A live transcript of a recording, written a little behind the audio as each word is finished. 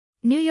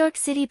New York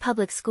City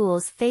public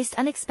schools faced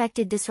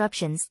unexpected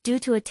disruptions due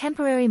to a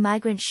temporary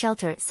migrant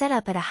shelter set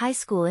up at a high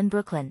school in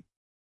Brooklyn.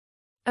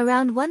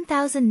 Around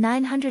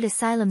 1,900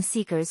 asylum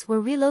seekers were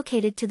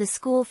relocated to the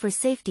school for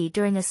safety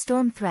during a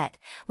storm threat,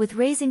 with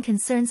raising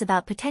concerns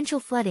about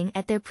potential flooding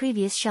at their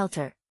previous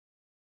shelter.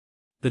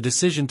 The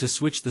decision to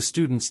switch the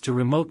students to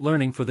remote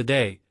learning for the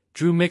day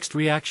drew mixed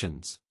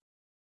reactions.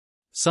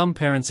 Some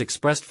parents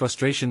expressed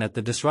frustration at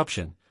the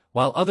disruption,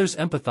 while others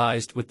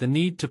empathized with the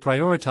need to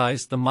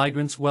prioritize the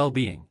migrants'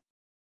 well-being.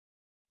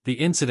 The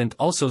incident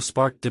also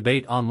sparked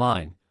debate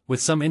online,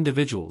 with some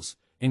individuals,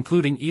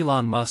 including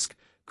Elon Musk,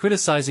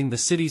 criticizing the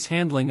city's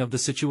handling of the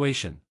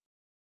situation.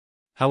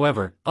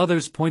 However,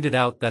 others pointed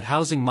out that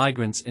housing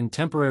migrants in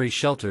temporary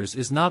shelters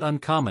is not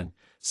uncommon,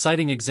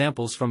 citing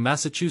examples from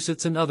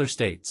Massachusetts and other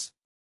states.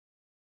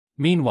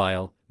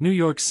 Meanwhile, New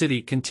York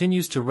City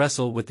continues to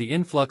wrestle with the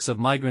influx of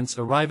migrants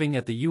arriving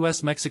at the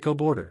U.S.-Mexico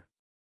border.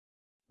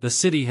 The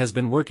city has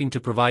been working to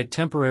provide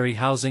temporary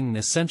housing and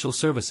essential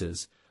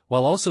services,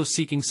 while also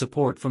seeking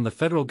support from the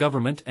federal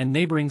government and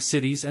neighboring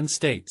cities and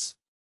states.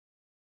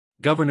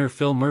 Governor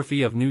Phil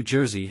Murphy of New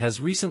Jersey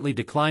has recently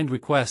declined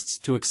requests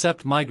to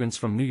accept migrants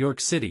from New York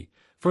City,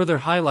 further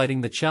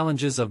highlighting the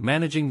challenges of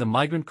managing the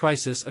migrant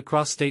crisis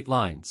across state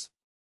lines.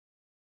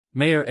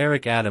 Mayor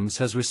Eric Adams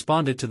has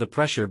responded to the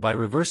pressure by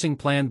reversing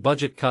planned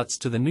budget cuts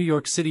to the New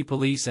York City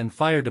police and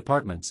fire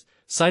departments,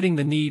 citing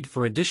the need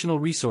for additional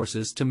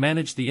resources to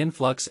manage the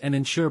influx and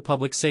ensure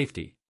public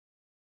safety.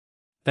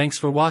 Thanks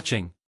for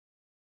watching.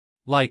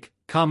 Like,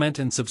 comment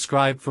and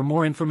subscribe for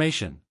more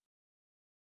information.